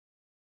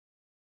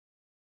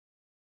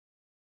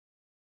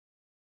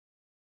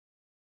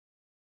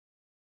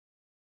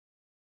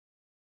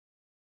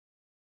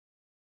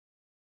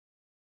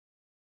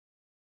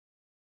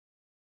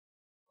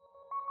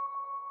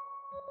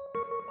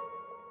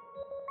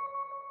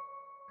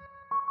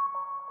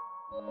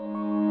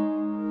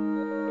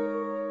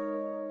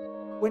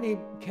When he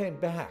came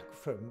back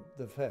from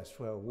the First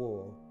World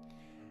War,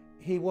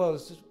 he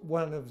was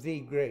one of the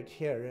great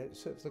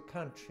heroes of the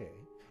country.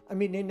 I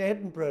mean, in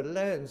Edinburgh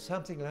alone,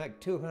 something like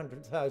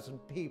 200,000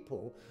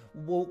 people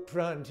walked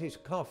round his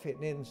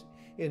coffin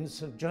in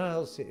St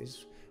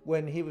Giles's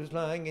when he was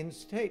lying in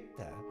state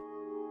there.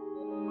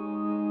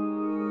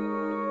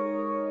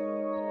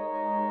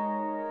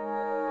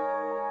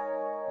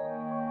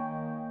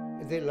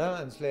 The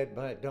Lions Led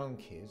by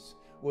Donkeys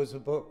was a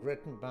book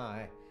written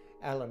by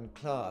Alan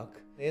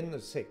Clark in the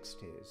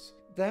 60s.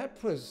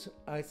 That was,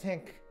 I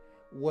think,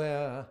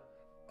 where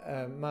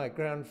my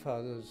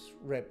grandfather's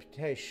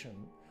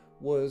reputation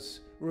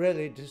was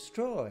really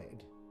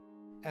destroyed.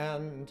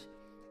 And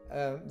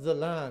the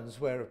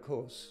Lions were, of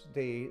course,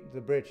 the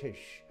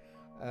British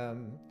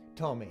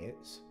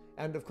Tommies.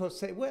 And of course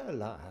they were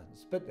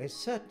lions, but they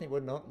certainly were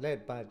not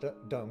led by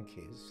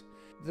donkeys.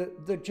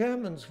 The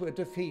Germans were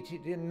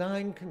defeated in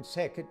 9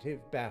 consecutive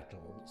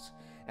battles,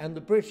 and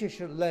the British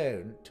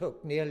alone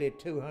took nearly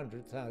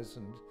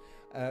 200,000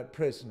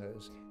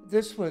 prisoners.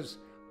 This was,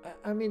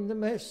 I mean, the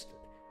most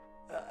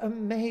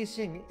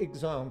amazing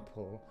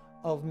example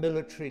of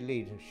military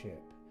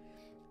leadership.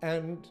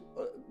 And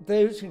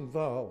those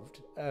involved,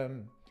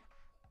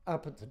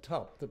 up at the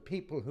top, the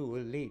people who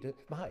were leaders,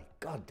 my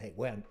God, they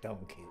weren't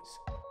donkeys.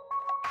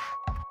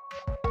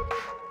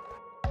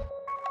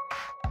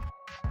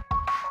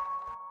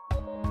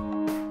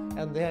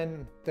 And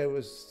then there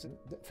was,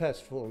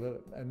 first of all,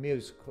 a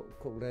musical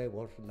called Oh,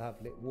 What a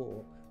Lovely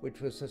War,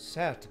 which was a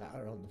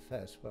satire on the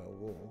First World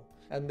War.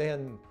 And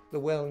then the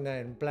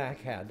well-known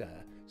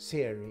Blackadder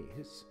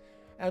series.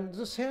 And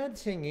the sad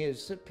thing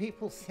is that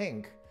people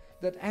think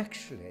that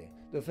actually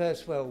the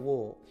First World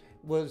War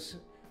was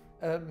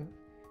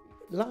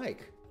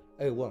like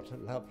Oh, What a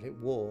Lovely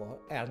War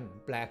and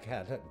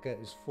Blackadder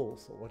Goes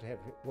Forth, or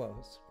whatever it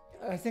was.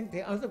 I think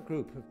the other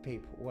group of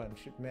people one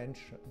should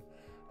mention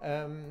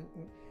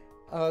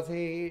are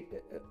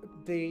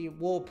the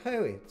war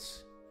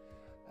poets,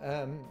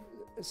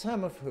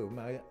 some of whom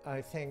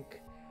I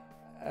think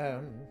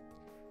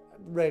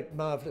wrote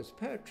marvellous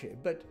poetry.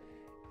 But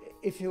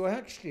if you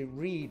actually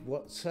read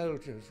what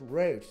soldiers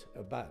wrote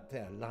about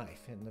their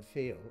life in the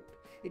field,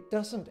 it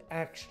doesn't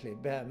actually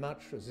bear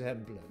much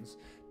resemblance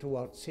to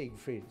what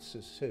Siegfried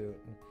Sassoon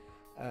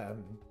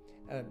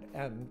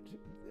and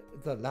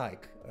the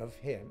like of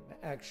him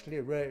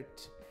actually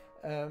wrote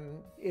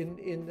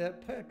in their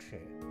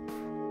poetry.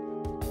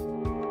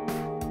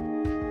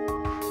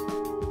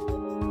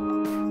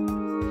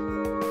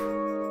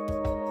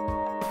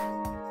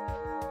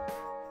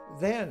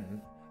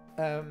 Then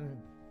a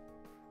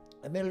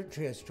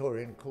military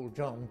historian called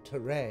John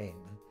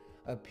Terraine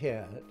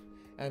appeared,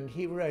 and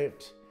he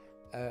wrote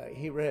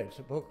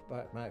a book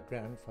about my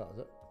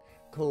grandfather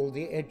called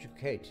The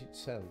Educated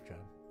Soldier.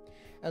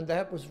 And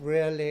that was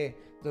really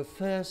the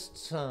first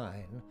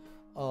sign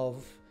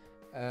of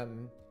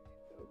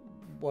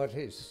what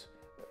is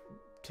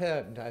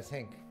termed, I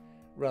think,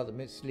 rather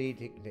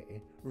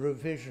misleadingly,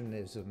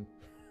 revisionism.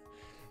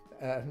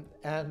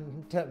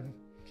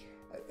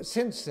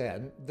 Since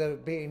then, there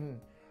have been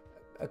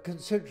a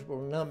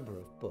considerable number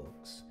of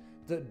books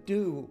that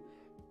do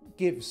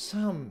give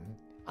some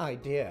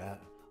idea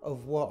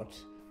of what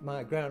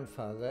my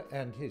grandfather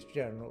and his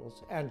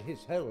generals and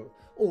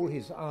all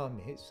his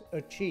armies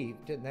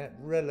achieved in that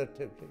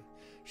relatively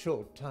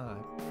short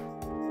time.